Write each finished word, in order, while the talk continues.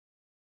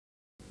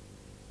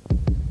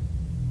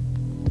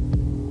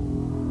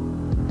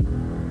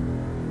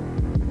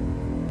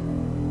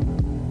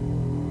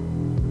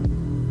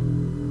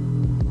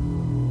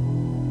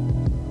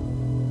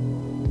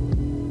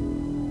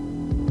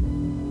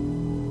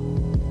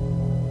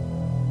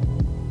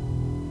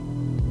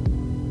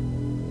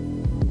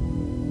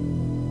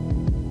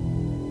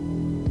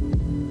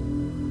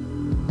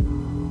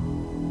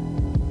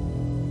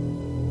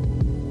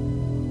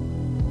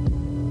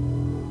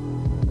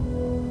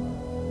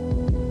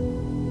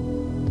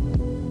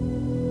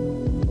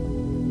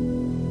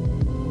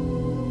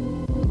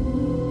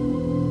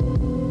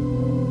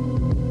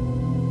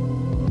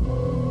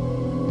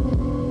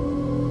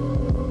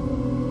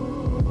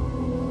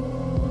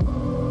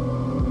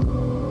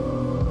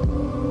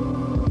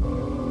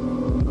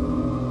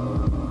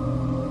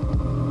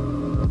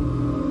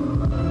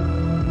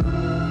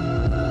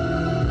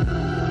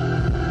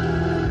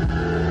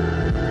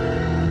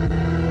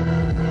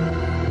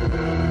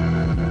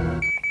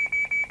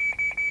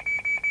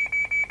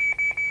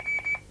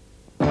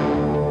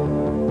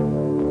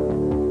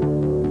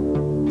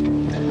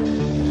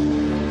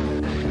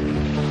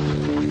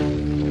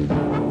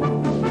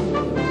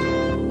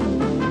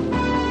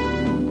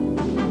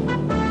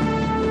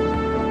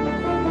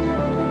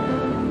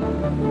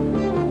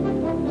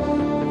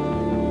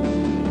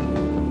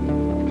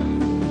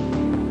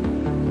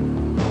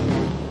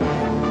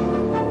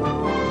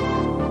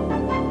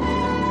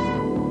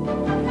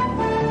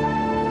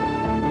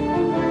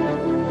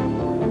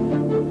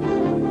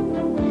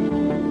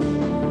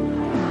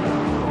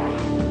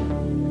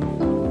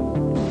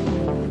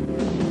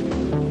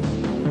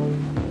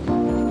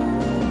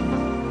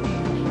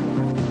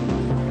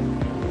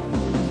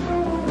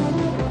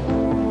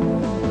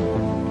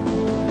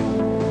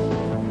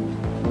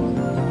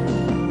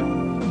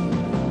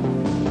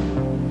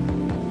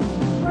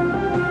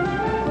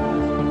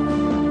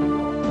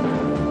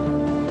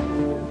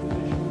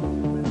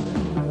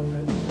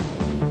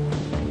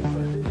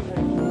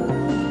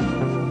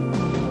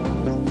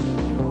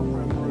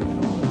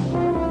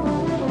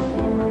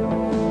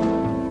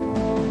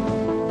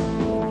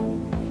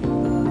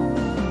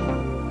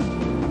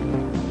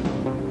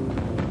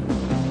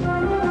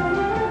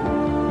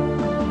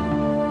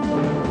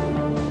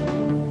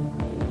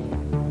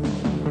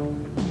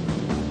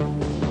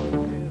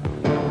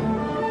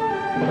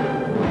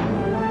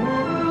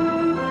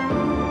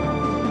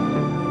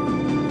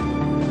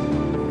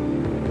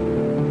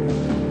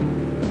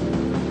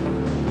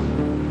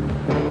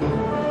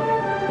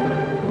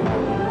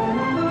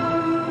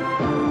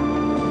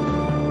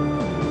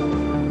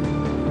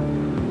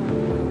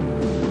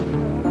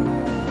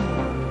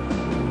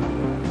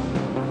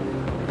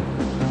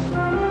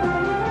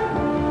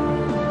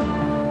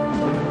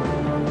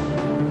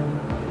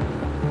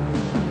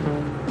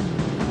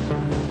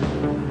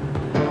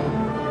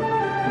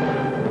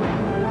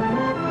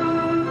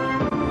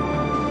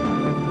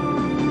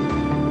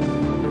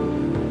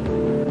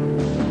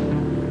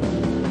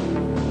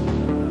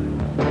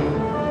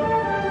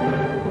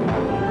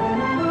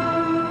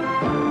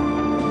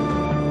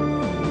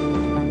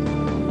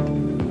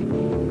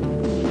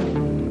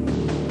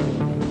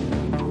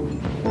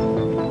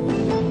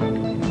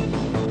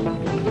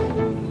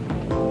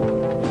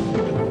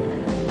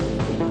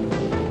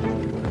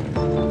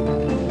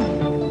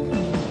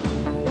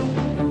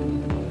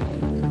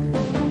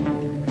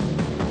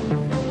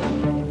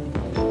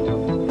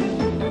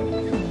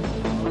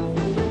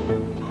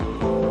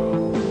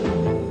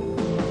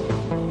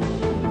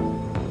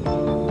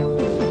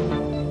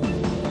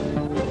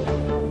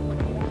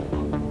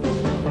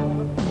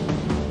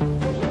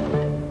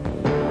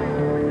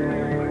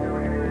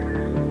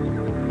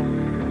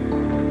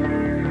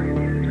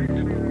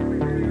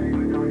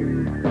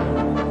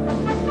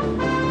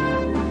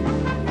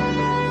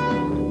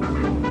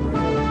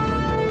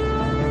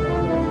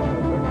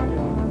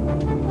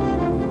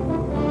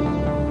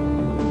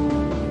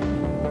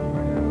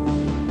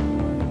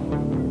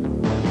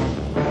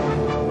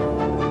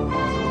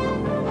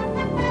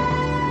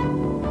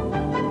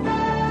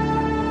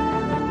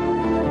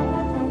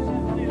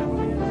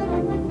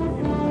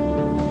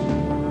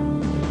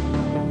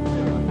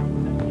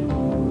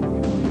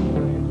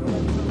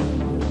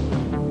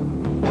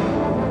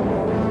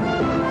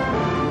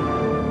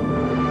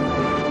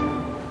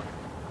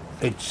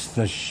It's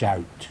the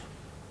shout.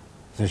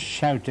 The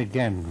shout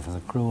again for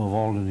the crew of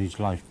Alderney's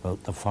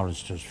lifeboat, the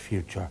Forester's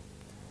Future.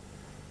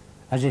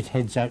 As it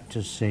heads out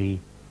to sea,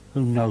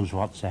 who knows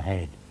what's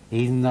ahead,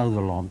 even though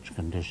the launch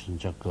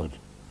conditions are good.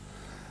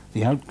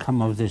 The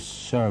outcome of this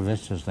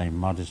service, as they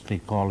modestly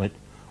call it,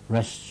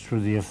 rests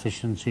through the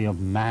efficiency of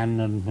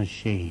man and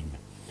machine.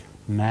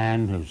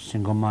 Man, whose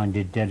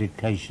single-minded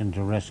dedication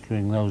to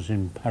rescuing those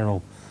in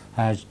peril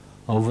has,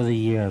 over the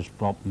years,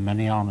 brought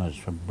many honours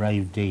for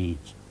brave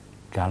deeds,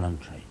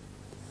 gallantry.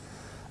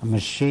 A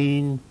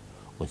machine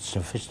with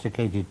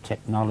sophisticated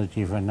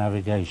technology for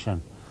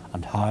navigation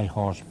and high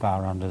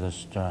horsepower under the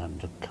stern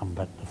to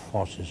combat the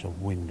forces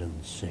of wind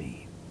and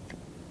sea.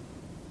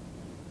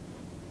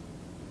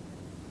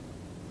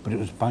 But it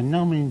was by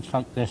no means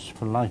like this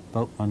for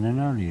lifeboatmen in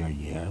earlier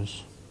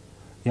years.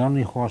 The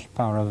only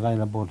horsepower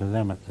available to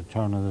them at the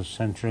turn of the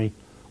century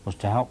was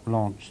to help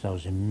launch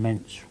those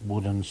immense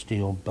wood and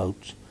steel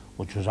boats,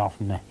 which was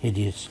often a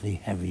hideously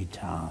heavy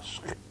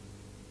task.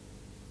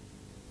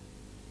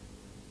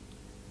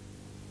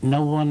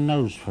 No one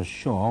knows for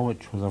sure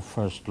which were the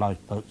first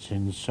lifeboats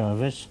in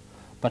service,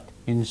 but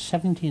in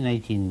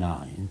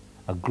 1789,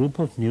 a group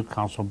of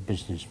Newcastle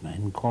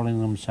businessmen,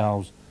 calling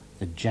themselves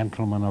the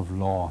Gentlemen of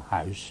Law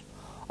House,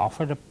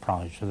 offered a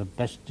prize for the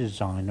best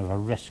design of a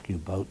rescue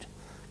boat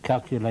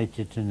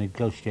calculated to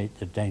negotiate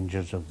the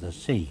dangers of the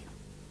sea.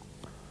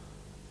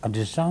 A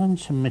design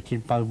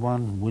submitted by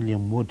one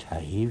William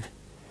Woodhave,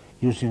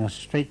 using a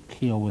straight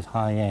keel with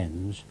high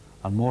ends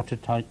and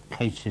watertight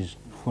cases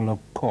full of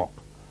cork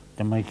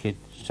to make it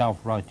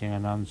self-righting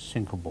and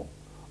unsinkable,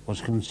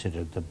 was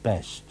considered the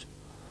best.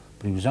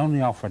 But he was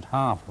only offered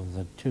half of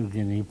the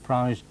 2-guinea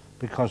prize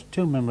because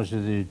two members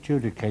of the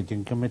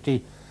adjudicating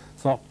committee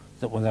thought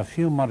that with a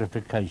few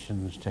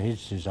modifications to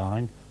his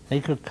design, they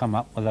could come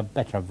up with a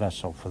better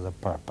vessel for the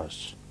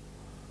purpose.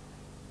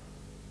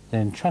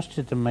 They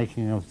entrusted the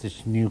making of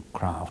this new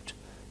craft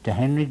to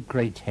Henry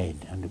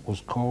Greathead, and it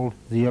was called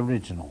the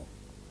Original.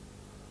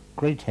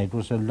 Greathead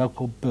was a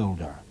local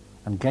builder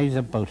and gave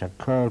the boat a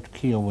curved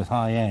keel with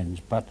high ends,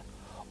 but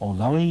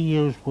although he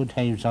used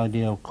Woodhave's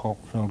idea of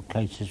cork-filled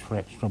cases for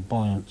extra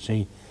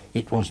buoyancy,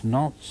 it was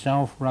not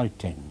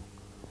self-righting.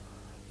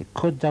 It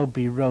could, though,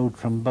 be rowed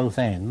from both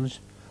ends,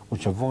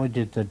 which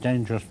avoided the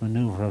dangerous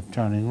manoeuvre of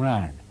turning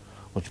round,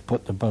 which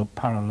put the boat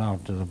parallel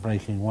to the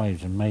breaking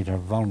waves and made her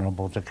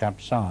vulnerable to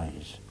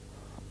capsize.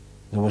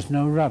 There was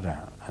no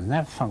rudder, and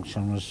that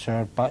function was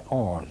served by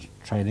oars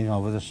trailing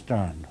over the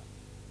stern.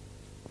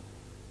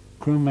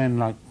 Crewmen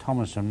like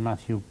Thomas and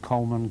Matthew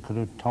Coleman could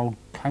have told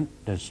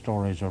countless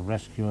stories of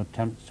rescue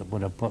attempts that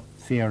would have put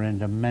fear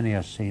into many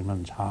a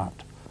seaman's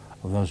heart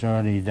of those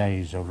early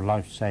days of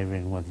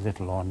life-saving with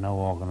little or no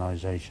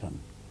organisation.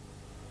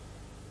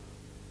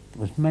 It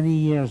was many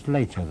years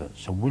later that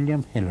Sir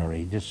William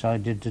Hillary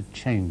decided to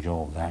change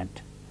all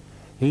that.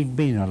 He'd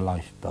been a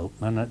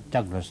lifeboatman at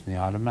Douglas in the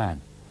Isle of Man,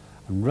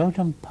 and wrote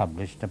and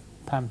published a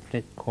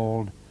pamphlet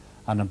called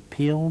An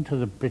Appeal to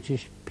the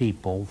British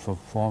People for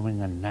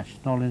Forming a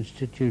National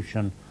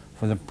Institution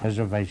for the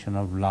Preservation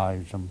of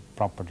Lives and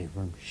Property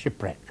from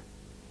Shipwreck.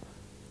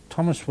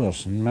 Thomas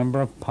Wilson,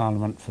 Member of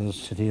Parliament for the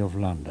City of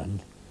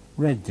London,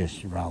 read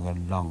this rather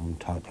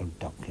long-titled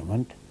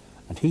document,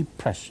 and he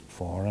pressed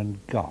for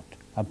and got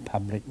a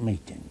public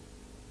meeting.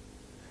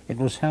 It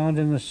was held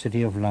in the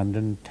City of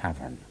London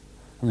Tavern,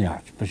 and the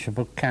Archbishop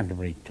of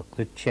Canterbury took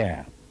the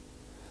chair.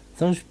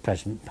 Those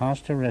present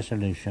passed a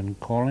resolution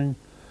calling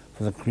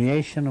for the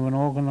creation of an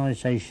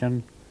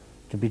organisation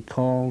to be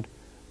called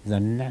the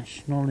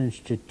National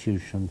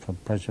Institution for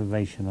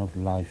Preservation of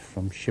Life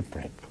from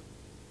Shipwreck.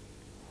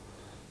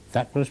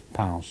 That was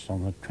passed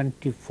on the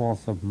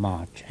 24th of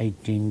March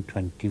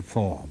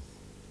 1824.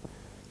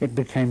 It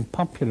became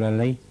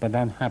popularly but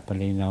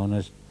unhappily known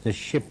as the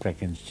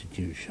Shipwreck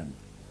Institution,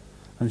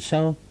 and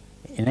so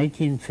in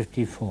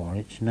 1854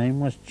 its name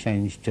was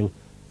changed to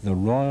the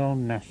Royal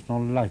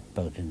National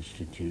Lifeboat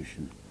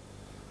Institution,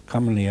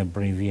 commonly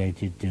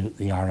abbreviated to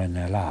the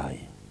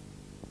RNLI.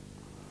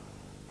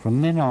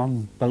 From then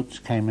on, boats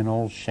came in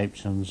all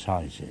shapes and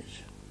sizes.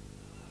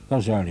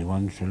 Those early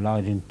ones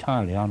relied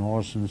entirely on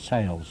oars and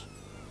sails.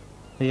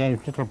 They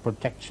gave little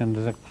protection to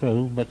the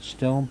crew, but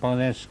still, by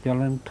their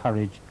skill and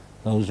courage,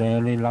 those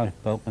early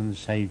lifeboatmen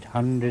saved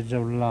hundreds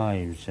of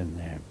lives in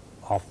their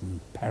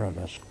often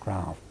perilous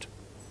craft.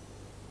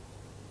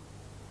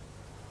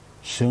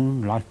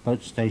 Soon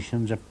lifeboat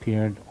stations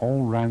appeared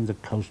all round the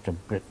coast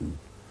of Britain,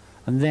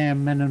 and there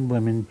men and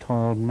women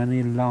toiled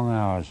many long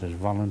hours as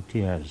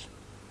volunteers.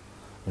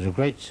 There was a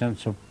great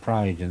sense of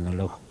pride in the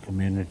local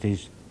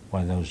communities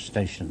where those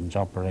stations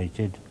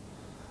operated,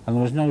 and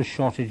there was no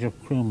shortage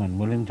of crewmen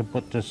willing to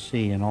put to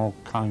sea in all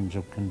kinds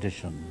of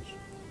conditions.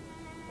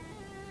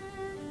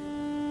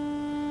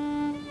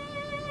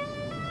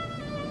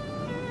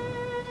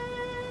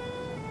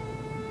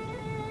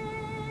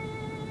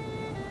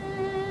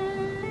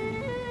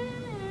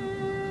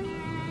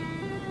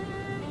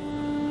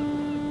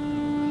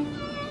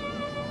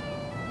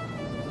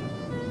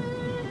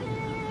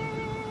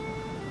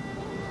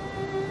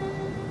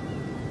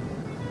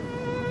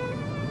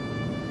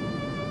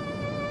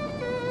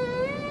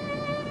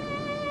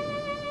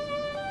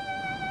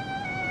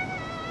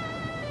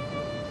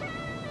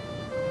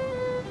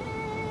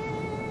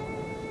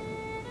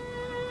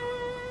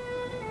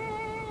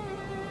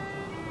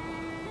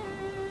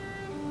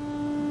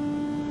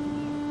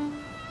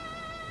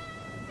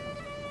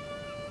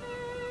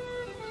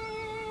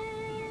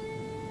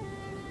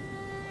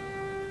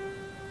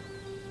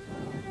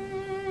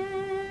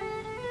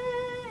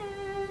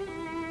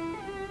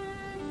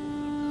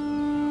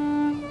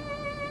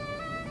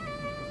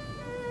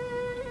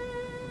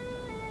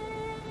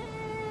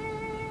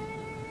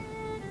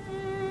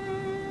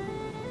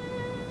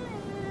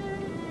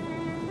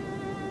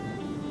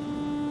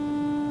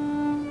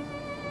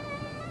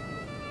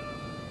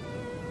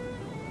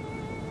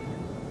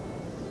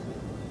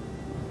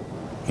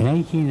 In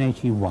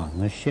 1881,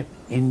 the ship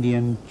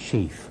Indian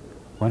Chief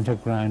went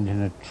aground in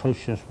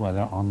atrocious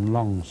weather on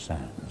Long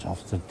Sands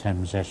off the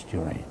Thames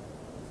estuary.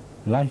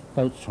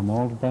 Lifeboats from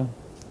Alderney,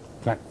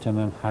 Clacton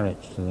and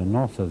Harwich to the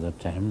north of the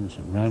Thames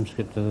and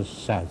Ramsgate to the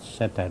south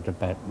set out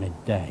about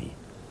midday.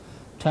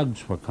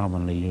 Tugs were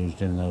commonly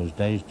used in those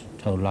days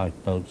to tow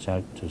lifeboats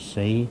out to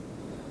sea,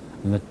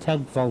 and the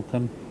tug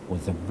Vulcan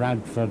with the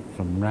Bradford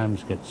from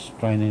Ramsgate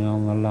straining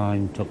on the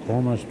line took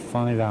almost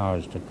 5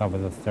 hours to cover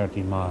the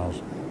 30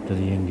 miles to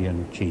the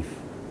Indian Chief.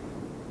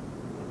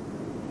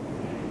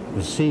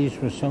 The seas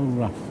were so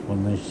rough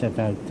when they set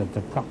out that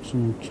the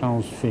coxswain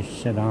Charles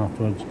Fish said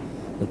afterwards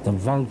that the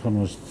Vulcan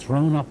was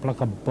thrown up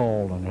like a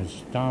ball and her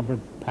starboard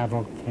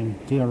paddle came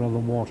clear of the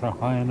water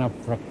high enough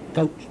for a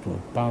coach to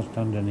have passed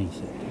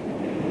underneath it.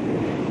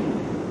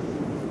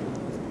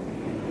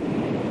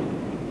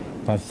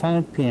 By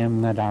 5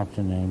 p.m. that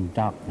afternoon,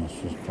 darkness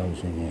was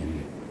closing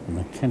in, and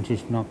the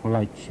Kentish Knock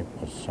lightship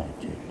was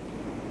sighted.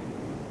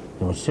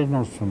 There were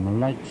signals from the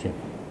lightship,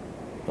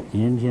 but the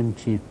Indian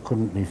Chief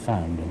couldn't be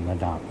found in the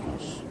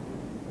darkness.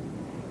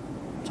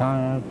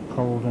 Tired,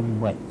 cold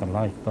and wet, the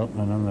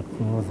lifeboatmen and the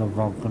crew of the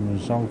Vulcan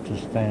resolved to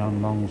stay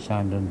on Long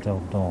Sand until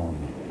dawn.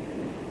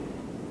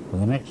 For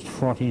the next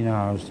 14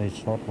 hours they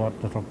sought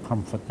what little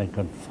comfort they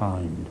could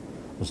find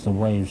as the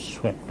waves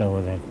swept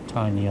over their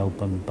tiny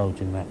open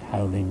boat in that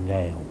howling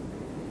gale.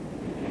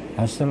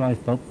 As the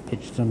lifeboat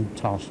pitched and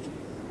tossed,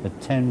 the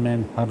 10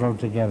 men huddled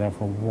together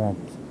for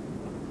warmth,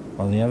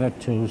 while the other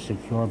 2,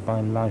 secured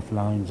by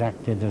lifelines,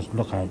 acted as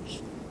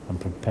lookouts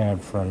and prepared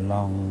for a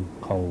long,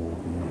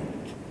 cold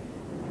night.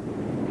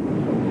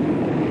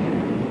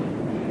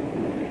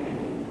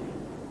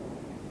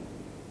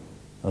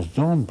 As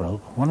dawn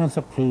broke, one of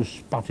the crew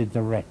spotted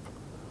the wreck,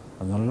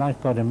 and the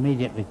lifeboat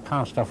immediately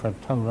cast off her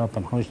tow rope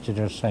and hoisted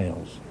her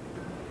sails.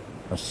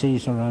 The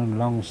seas around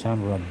Long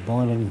Sand were a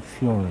boiling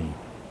fury,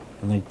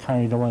 and they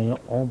carried away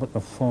all but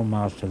the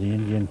foremast of the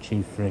Indian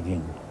Chief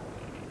rigging.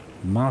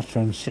 The master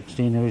and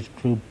 16 of his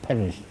crew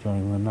perished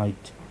during the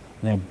night,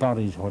 and their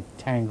bodies were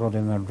tangled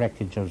in the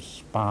wreckage of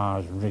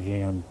spars,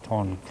 rigging and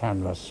torn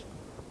canvas.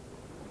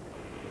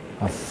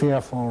 A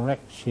fearful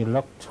wreck she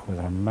looked, with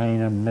her main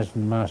and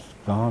mizzenmast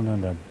gone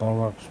and her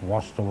bulwarks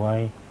washed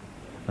away,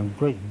 and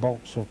great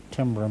bulks of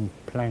timber and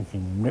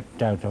planking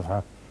ripped out of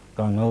her,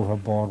 going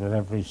overboard with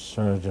every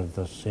surge of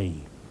the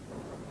sea.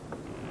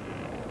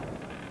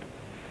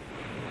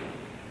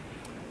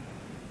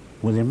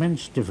 With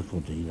immense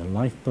difficulty, the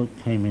lifeboat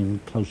came in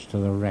close to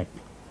the wreck,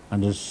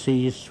 and as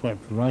seas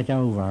swept right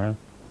over her,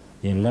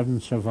 the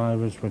 11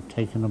 survivors were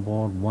taken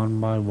aboard one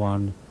by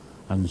one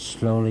and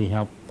slowly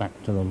helped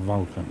back to the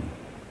Vulcan.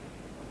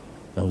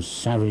 Those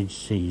savage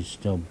seas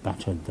still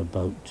battered the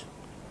boat.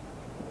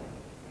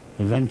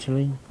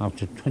 Eventually,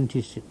 after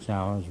 26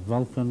 hours,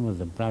 Vulcan with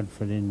the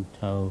Bradford in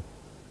tow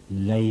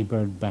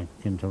laboured back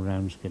into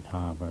Ramsgate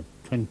Harbour,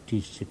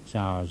 26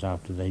 hours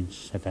after they'd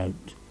set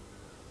out.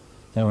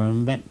 They were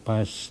met by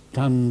a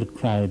stunned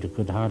crowd who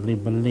could hardly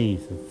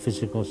believe the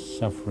physical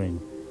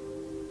suffering,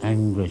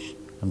 anguish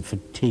and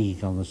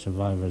fatigue on the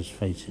survivors'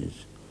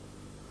 faces.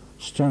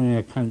 Stirring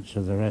accounts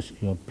of the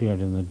rescue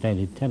appeared in the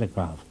Daily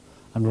Telegraph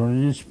and were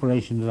an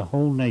inspiration to the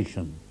whole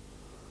nation.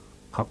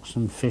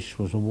 Coxswain Fish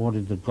was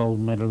awarded the gold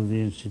medal of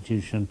the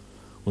institution,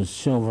 with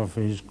silver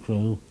for his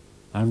crew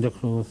and the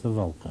crew of the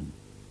Vulcan.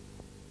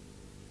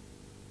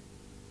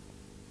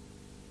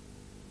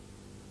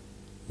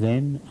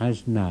 Then,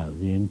 as now,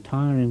 the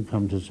entire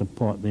income to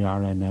support the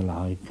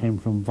RNLI came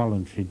from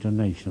voluntary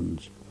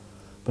donations.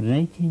 But in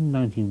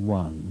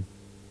 1891,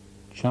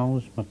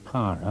 Charles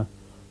Macara,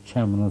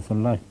 chairman of the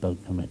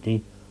Lifeboat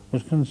Committee,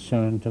 was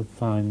concerned to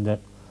find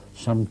that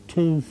some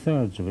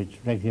 2/3 of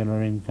its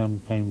regular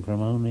income came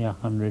from only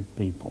 100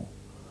 people,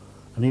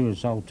 and he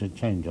resolved to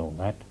change all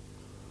that.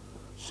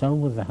 So,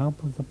 with the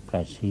help of the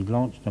press, he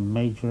launched a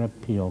major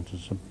appeal to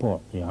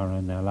support the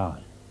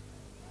RNLI.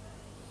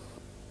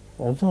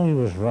 Although he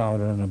was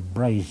rather an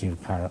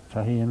abrasive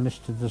character, he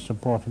enlisted the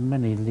support of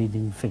many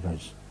leading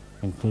figures,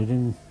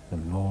 including the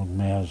Lord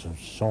Mayors of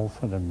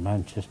Salford and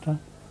Manchester,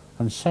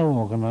 and so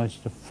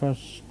organised the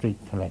first street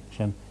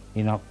collection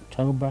in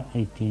October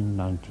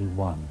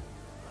 1891.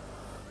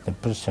 The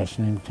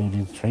procession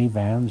included 3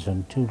 vans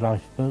and 2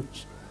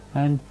 lifeboats,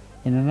 and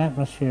in an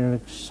atmosphere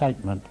of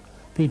excitement,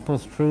 people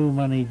threw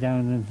money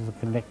down into the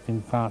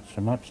collecting carts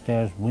from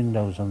upstairs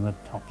windows and the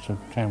tops of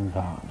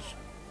tramcars.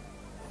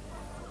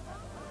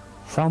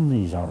 From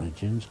these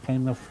origins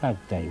came the Flag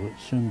Day,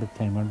 which soon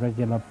became a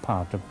regular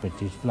part of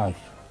British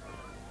life.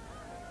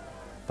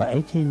 By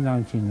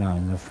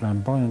 1899, the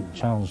flamboyant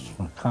Charles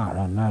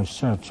Macara, now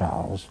Sir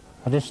Charles,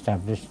 had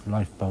established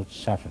Lifeboat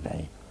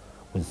Saturday,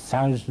 with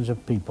thousands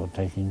of people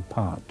taking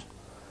part,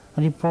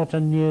 and he brought a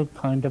new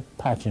kind of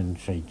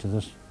pageantry to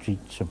the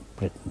streets of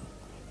Britain.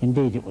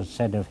 Indeed, it was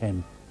said of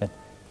him that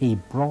he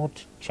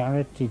brought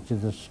charity to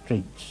the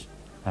streets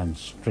and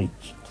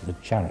streets to the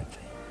charity.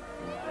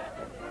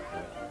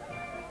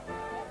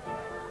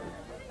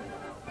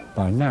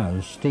 By now,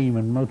 steam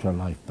and motor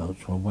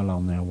lifeboats were well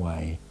on their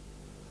way,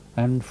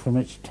 And from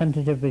its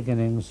tentative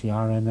beginnings, the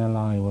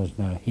RNLI was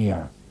now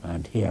here,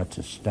 and here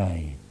to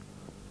stay.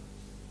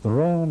 The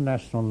Royal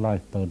National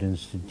Lifeboat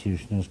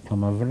Institution has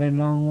come a very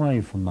long way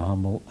from the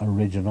humble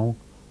original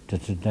to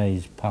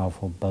today's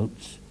powerful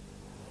boats.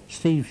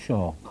 Steve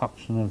Shaw,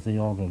 coxswain of the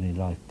Alderney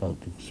Lifeboat,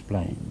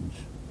 explains.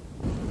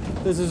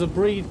 This is a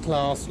breed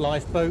class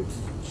lifeboat.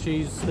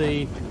 She's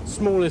the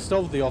smallest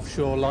of the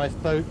offshore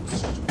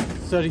lifeboats,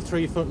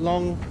 33 foot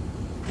long.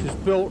 She's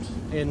built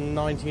in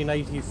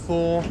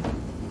 1984.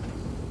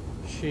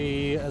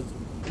 She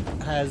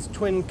has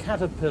twin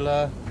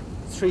Caterpillar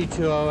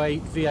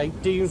 3208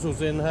 V8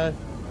 diesels in her,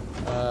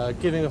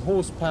 giving a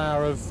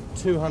horsepower of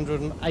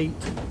 208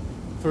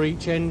 for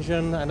each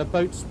engine and a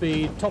boat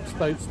speed, top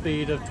boat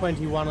speed of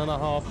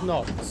 21.5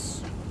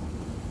 knots.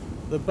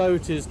 The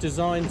boat is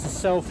designed to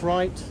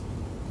self-right,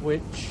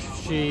 which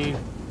she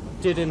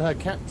did in her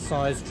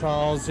capsize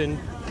trials in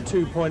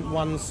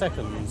 2.1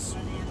 seconds.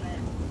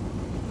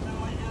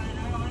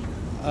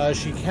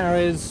 She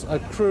carries a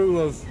crew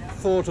of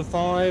 4 to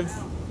 5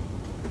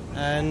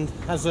 and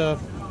has a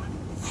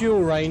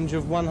fuel range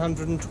of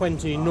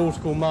 120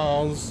 nautical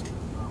miles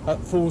at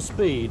full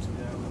speed.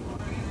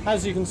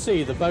 As you can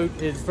see, the boat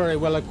is very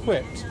well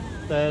equipped.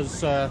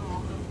 There's a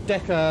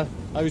Decca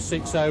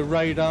 060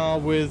 radar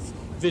with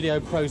video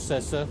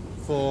processor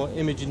for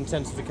image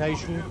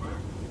intensification,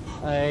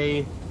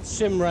 a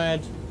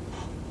Simrad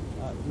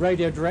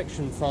radio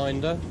direction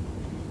finder.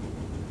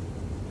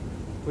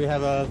 We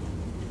have a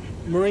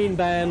marine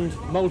band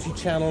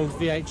multi-channeled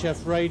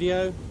VHF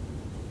radio,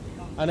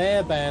 an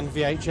airband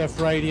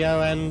VHF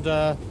radio and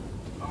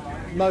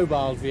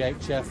mobile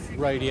VHF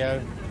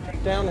radio.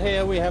 Down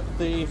here we have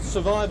the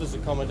survivors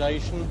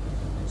accommodation.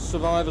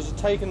 Survivors are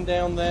taken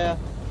down there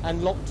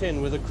and locked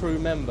in with a crew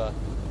member.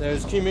 There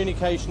is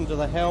communication to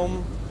the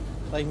helm.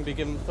 They can be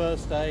given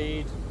first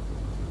aid,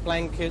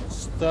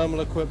 blankets,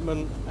 thermal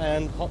equipment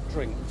and hot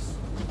drinks.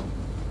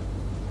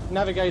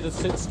 Navigator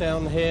sits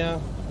down here.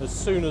 As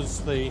soon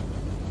as the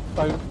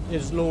boat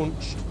is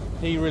launched,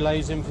 he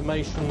relays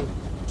information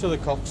to the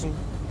coxswain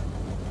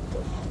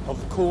of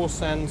the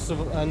course and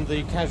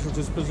the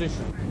casualty's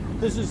position.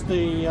 This is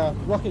the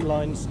rocket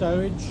line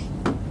stowage.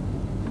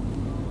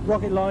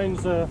 Rocket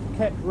lines are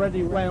kept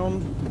ready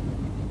round,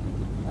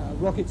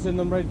 rockets in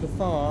them ready to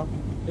fire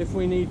if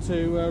we need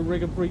to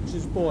rig a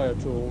breeches buoy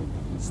at all.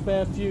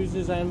 Spare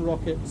fuses and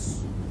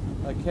rockets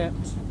are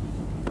kept.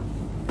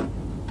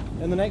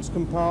 In the next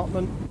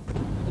compartment,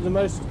 the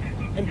most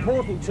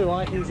important two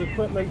items of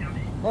equipment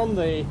on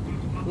the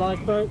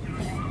lifeboat: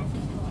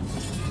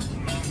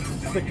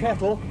 the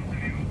kettle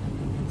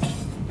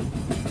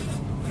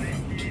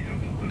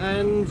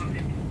and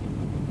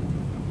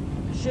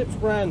ship's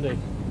brandy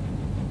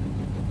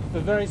for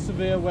very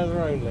severe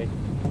weather only.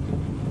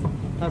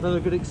 I've had a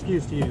good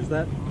excuse to use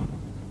that.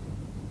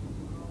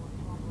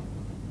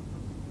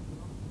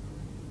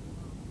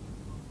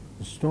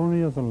 The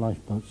story of the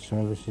lifeboat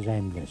service is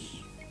endless,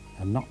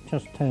 and not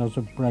just tales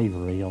of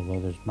bravery, although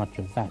there's much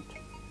of that,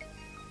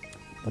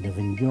 but of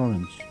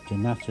endurance,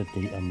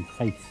 tenacity and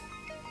faith.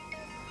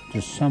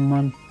 To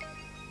someone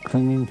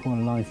clinging to a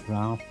life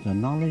raft, the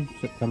knowledge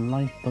that the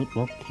lifeboat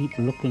will keep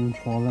looking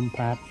for them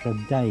perhaps for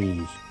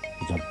days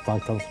is a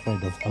vital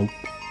thread of hope.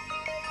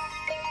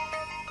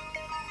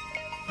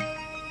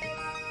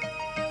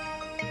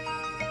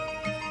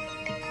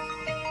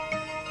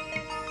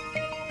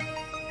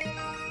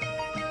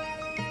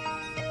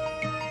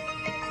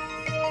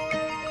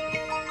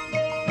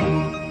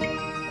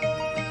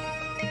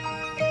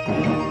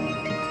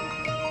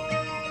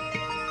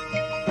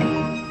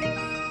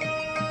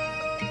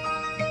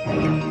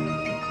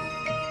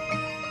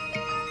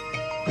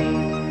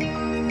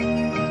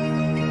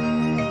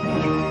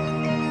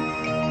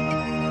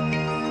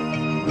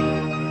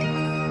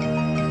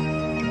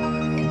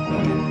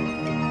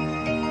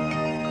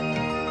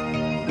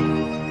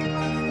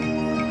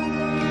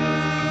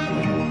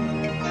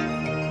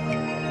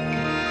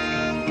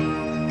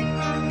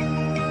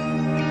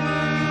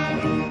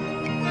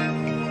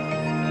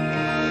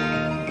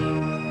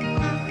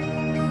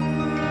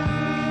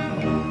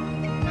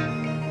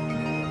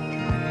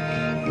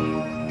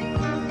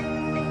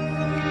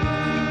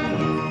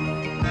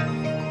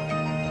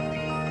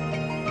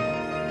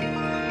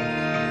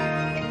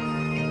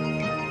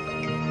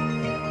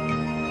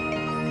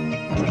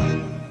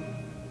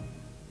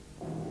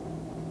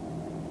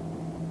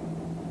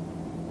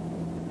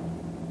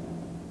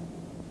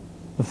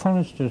 The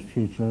Forester's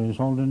Future is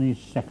Alderney's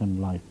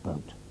second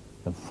lifeboat.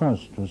 The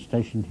first was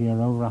stationed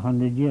here over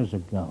 100 years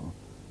ago,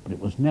 but it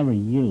was never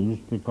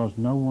used because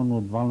no one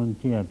would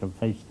volunteer to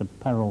face the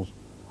perils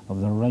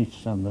of the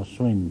race and the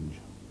swinge.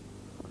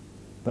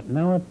 But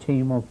now a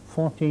team of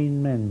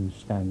 14 men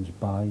stands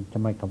by to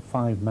make a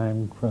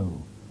 5-man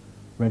crew,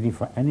 ready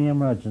for any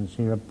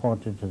emergency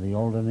reported to the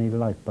Alderney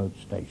Lifeboat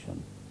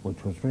Station,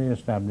 which was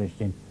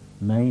re-established in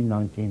May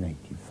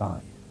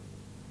 1985.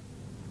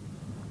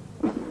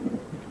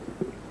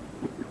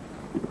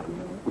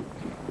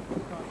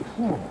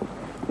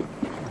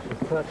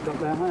 Perched up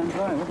their hands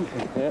high, wasn't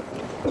she? Yep.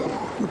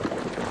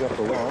 Got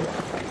the line.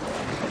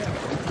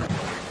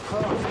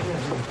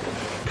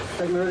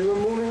 Taking early one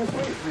morning this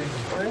week,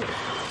 eh?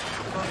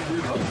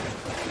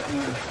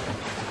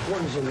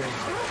 What is in there?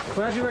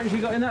 Well, how do you reckon she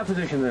got in that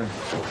position then?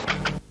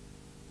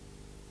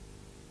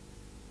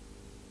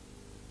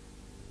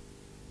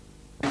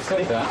 You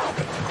said that.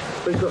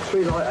 We've got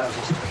 3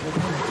 lighthouses.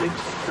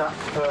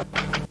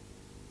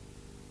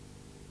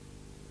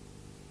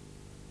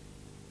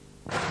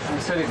 You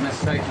said it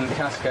mistaken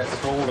caskets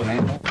for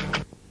Alderney.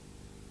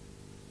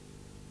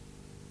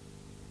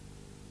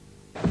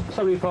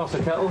 Somebody pass the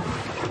kettle.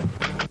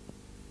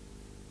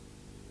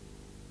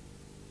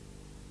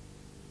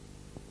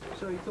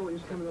 So he thought he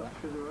was coming up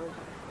through the road?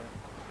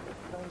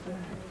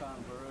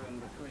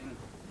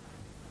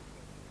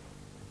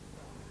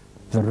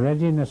 The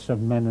readiness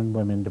of men and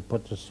women to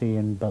put to sea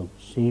in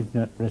boats,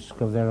 even at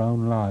risk of their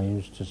own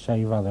lives to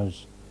save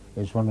others,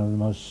 is one of the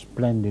most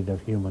splendid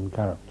of human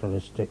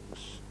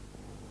characteristics.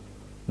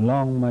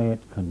 Long may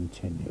it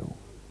continue.